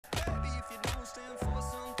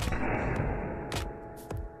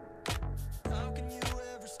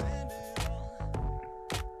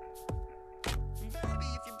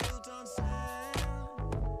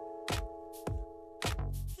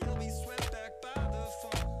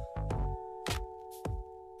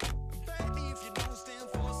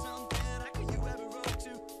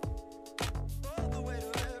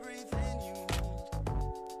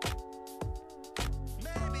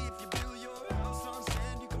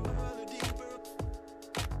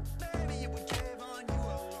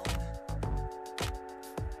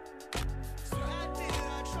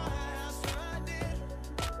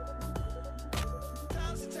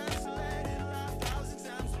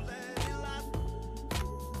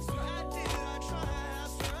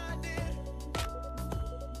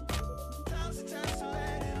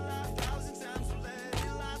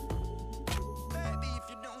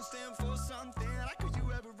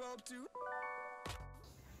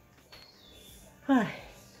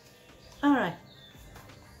Alright.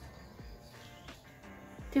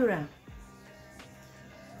 2 rounds.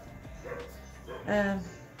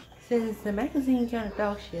 Since the magazine kind of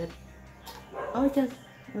dog shit, I'll just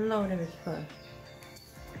load it first.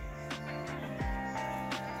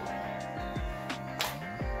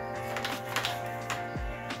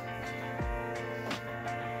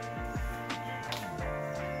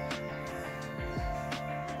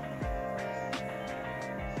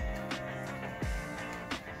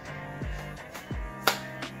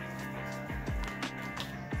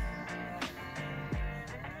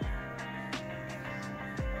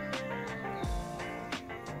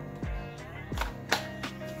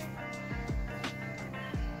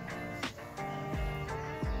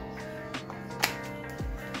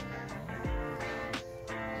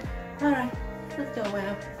 Alright, let's go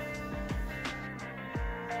out.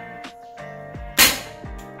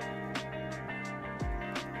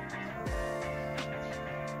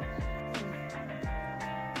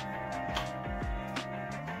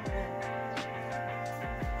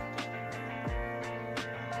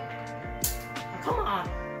 Come on!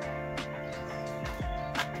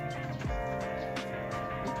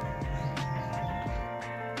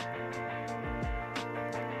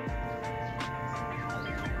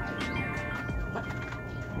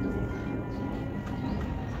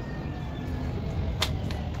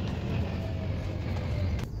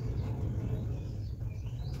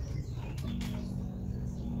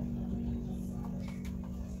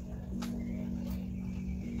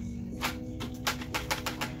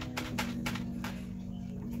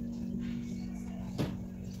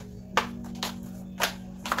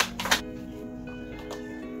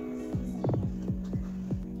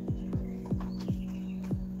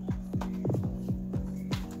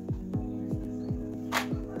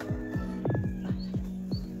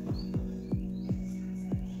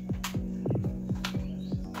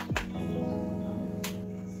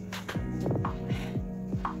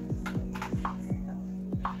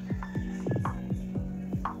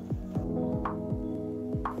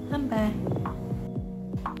 I'm back.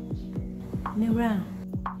 New round.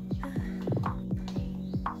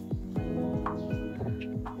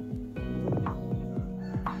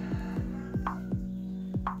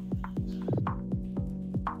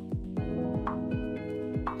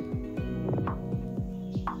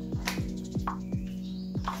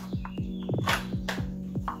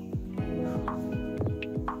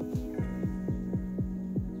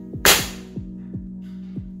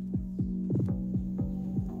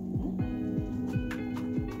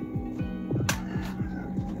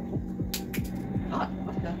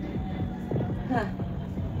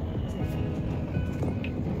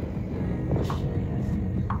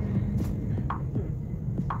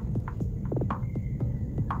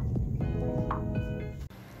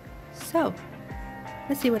 So,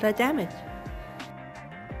 let's see what I damaged.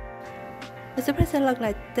 The suppressor looks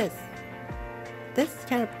like this. This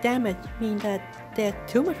kind of damage means that there's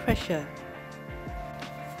too much pressure.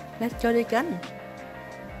 Let's show the gun.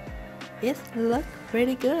 It looks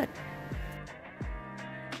pretty good.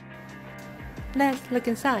 Let's look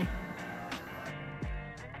inside.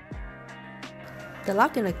 The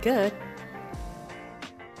locking looks good.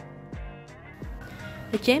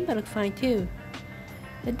 The chamber looks fine too.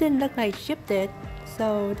 It didn't look like shifted,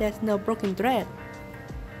 so there's no broken thread.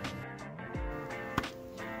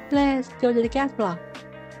 Let's go to the gas block.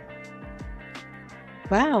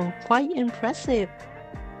 Wow, quite impressive.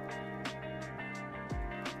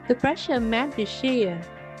 The pressure matched the shear,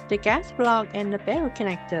 the gas block and the barrel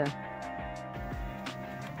connector.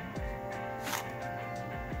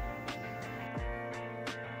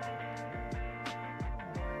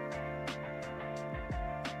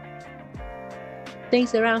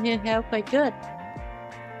 Things around here held quite good.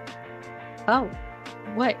 Oh,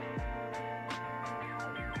 wait.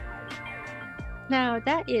 Now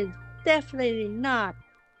that is definitely not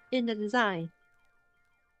in the design.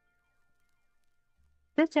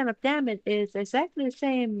 This kind of damage is exactly the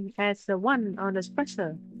same as the one on the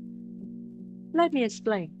suppressor. Let me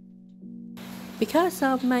explain. Because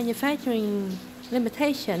of manufacturing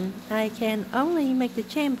limitation, I can only make the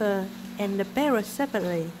chamber and the barrel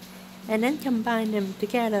separately, and then combine them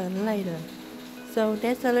together later. So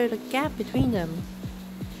there's a little gap between them.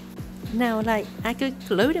 Now, like, I could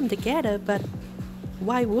glue them together, but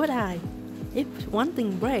why would I? If one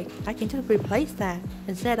thing breaks, I can just replace that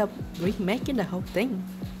instead of remaking the whole thing.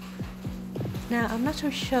 Now, I'm not so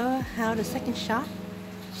sure how the second shot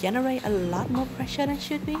generates a lot more pressure than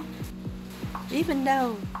should be, even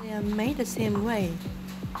though they are made the same way,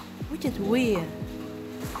 which is weird.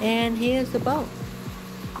 And here's the bolt.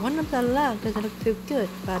 One of the lugs doesn't look too good,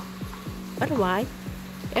 but Otherwise,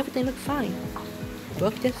 everything looked fine.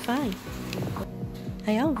 Worked just fine.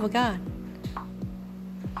 I almost forgot.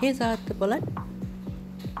 Here's the bullet.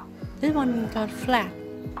 This one got flat,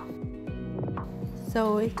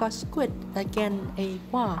 so it got squished against a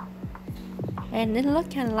wall, and it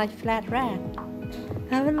looked kind of like flat rat.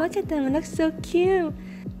 Have a look at them, it looks so cute.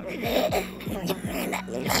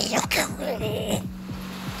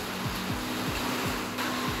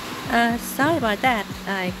 Sorry about that,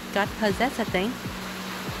 I got possessed I think.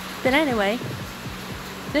 But anyway,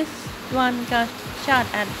 this one got shot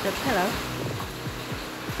at the pillow.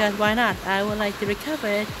 Because why not? I would like to recover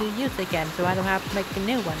it to use again so I don't have to make a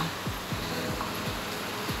new one.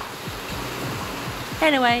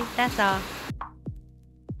 Anyway, that's all.